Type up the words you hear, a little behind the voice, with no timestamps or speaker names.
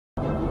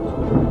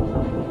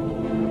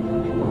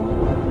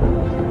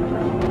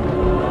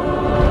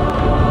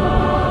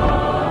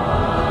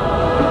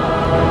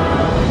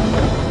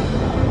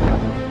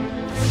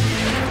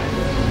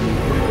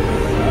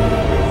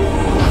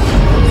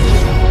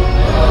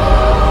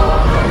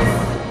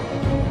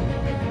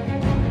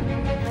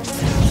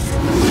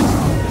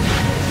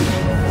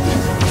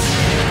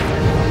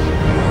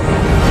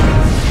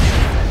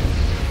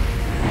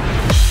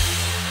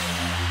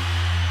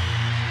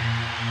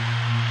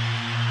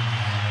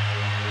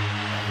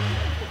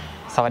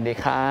สวัสดี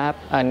ครับ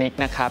นิก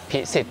นะครับพิ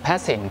สิทธิ์แพท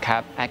ย์ศิลป์ครั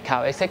บ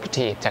Account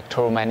Executive จาก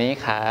True Money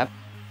ครับ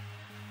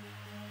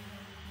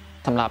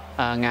สำหรับ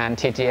งาน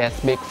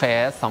TGSBIG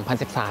Fest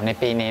 2013 ใน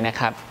ปีนี้นะ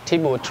ครับที่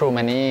บูธ True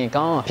Money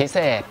ก็พิเศ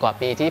ษกว่า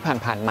ปีที่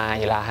ผ่านๆมา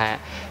อยู่แล้วฮะ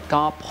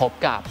ก็พบ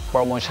กับโป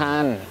รโมชั่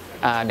น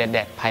เ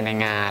ด็ดๆภายใน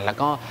งานแล้ว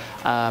ก็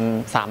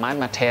สามารถ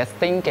มาเทส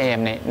ติ้งเกม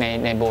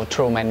ในบูธ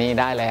True Money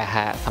ได้เลยฮ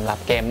ะสำหรับ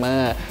เกมเมอ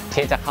ร์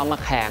ที่จะเข้ามา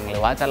แข่งหรื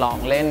อว่าจะลอง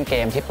เล่นเก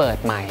มที่เปิด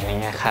ใหม่อะไร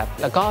เงี้ยครับ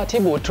แล้วก็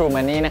ที่บูธ True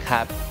Money นะค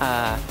รับ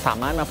สา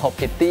มารถมาพบ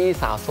พิตตี้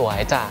สาวสวย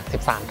จาก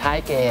 13 ค่าย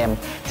เกม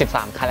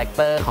 13 คาแรคเ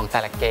ตอร์ของแต่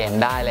ละเกม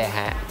ได้เลย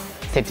ฮะ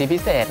สิทธิพิ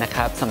เศษนะค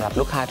รับสำหรับ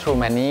ลูกค้า True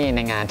Money ใน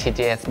งาน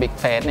TGSBIG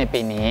Fest ใน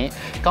ปีนี้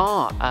ก็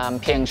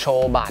เพียงโช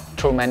ว์บัตร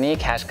True Money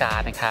Cash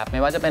Card นะครับไม่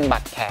ว่าจะเป็นบั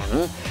ตรแข็ง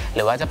ห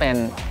รือว่าจะเป็น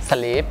ส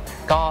ลิป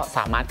ก็ส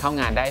ามารถเข้า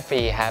งานได้ฟ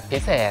รีครับพิ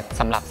เศษ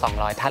สำหรับ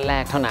 200 ท่านแร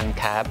กเท่านั้น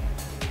ครับ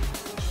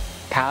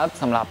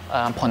สำหรับ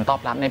ผลตอ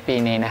บรับในปี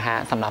นี้นะฮะ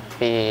สำหรับ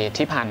ปี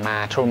ที่ผ่านมา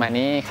True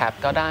Money ครับ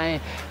ก็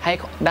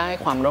ได้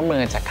ความร่วมมื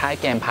อจากค่าย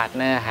เกมพาร์ทเ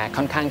นอร์ฮะ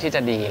ค่อนข้างที่จ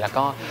ะดีแล้ว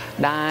ก็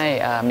ได้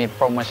มีโ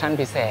ปรโมชั่น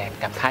พิเศษ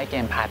กับค่ายเก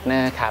มพาร์ทเนอ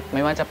ร์ครับไ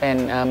ม่ว่าจะเป็น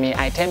มีไ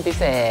อเทมพิ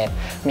เศษ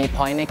มีพ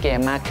อยต์ในเกม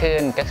มากขึ้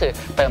นก็คือ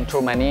เติม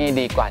True Money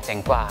ดีกว่าเจ๋ง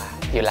กว่า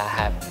อยู่แล้วค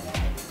รับ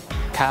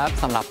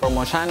สำหรับโปรโม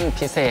ชั่น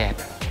พิเศษ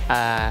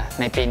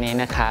ในปีนี้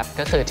นะครับ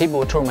ก็คือที่บู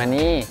ธ True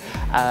Money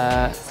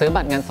ซื้อ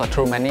บัตรเงินสด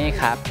True Money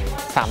ครับ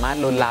สามารถ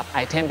ลุ้นรับไอ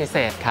เทมพิเศ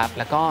ษครับ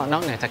แล้วก็นอ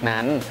กเหนือจาก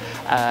นั้น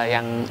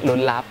ยังลุ้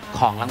นรับ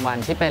ของรางวัล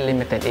ที่เป็น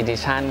Limited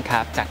Edition ค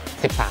รับจาก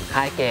 13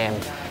 ค่ายเกม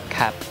ค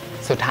รับ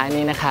สุดท้าย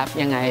นี้นะครับ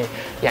ยังไง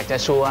อยากจะ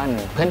ชวน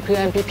เพื่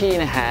อนๆพี่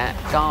ๆนะฮะ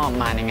ก็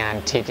มาในงาน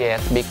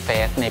TGSBIG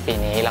Fest ในปี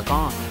นี้แล้วก็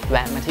แว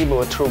ะมาที่บู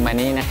ธ True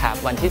Money นะครับ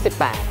วันที่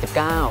 18,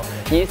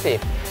 19,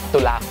 20 ตุ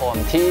ลาคม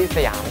ที่ส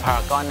ยามพาร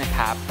ากอนนะค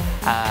รับ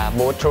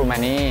บูธ True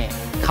Money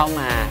เข้า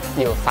มา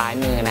อยู่ซ้าย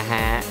มือนะฮ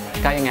ะ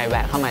ก็ยังไงแว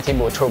ะเข้ามาที่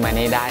บูธ True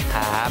Money ได้ค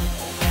รับ